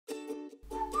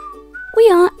We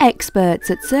are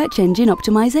experts at search engine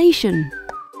optimization.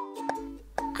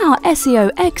 Our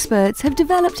SEO experts have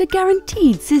developed a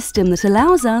guaranteed system that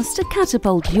allows us to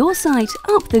catapult your site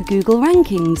up the Google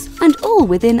rankings, and all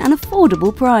within an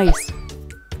affordable price.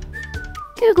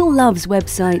 Google loves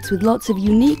websites with lots of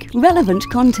unique, relevant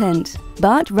content,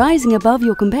 but rising above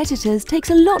your competitors takes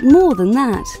a lot more than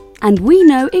that. And we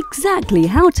know exactly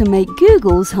how to make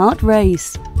Google's heart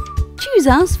race. Choose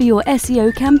us for your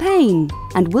SEO campaign,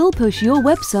 and we'll push your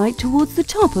website towards the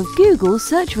top of Google's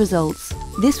search results.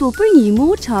 This will bring you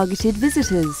more targeted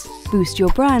visitors, boost your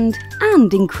brand,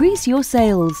 and increase your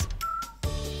sales.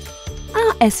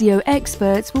 Our SEO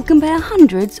experts will compare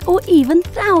hundreds or even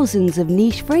thousands of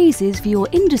niche phrases for your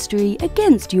industry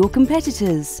against your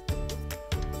competitors.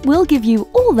 We'll give you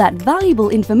all that valuable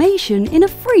information in a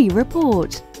free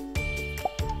report.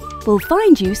 We'll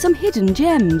find you some hidden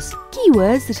gems,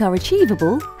 keywords that are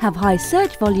achievable, have high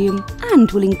search volume,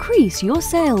 and will increase your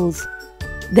sales.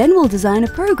 Then we'll design a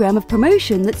program of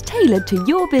promotion that's tailored to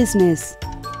your business.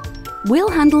 We'll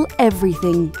handle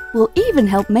everything. We'll even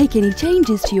help make any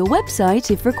changes to your website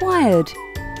if required.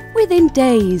 Within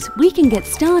days, we can get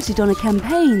started on a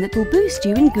campaign that will boost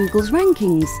you in Google's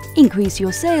rankings, increase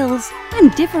your sales,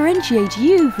 and differentiate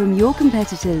you from your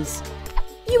competitors.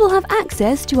 You will have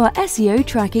access to our SEO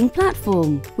tracking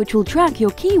platform, which will track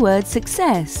your keyword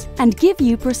success and give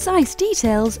you precise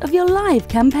details of your live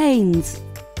campaigns.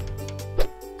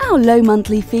 Our low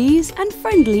monthly fees and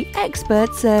friendly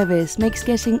expert service makes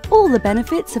getting all the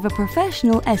benefits of a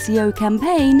professional SEO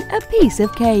campaign a piece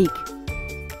of cake.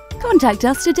 Contact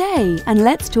us today and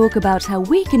let's talk about how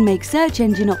we can make search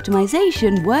engine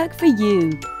optimization work for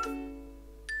you.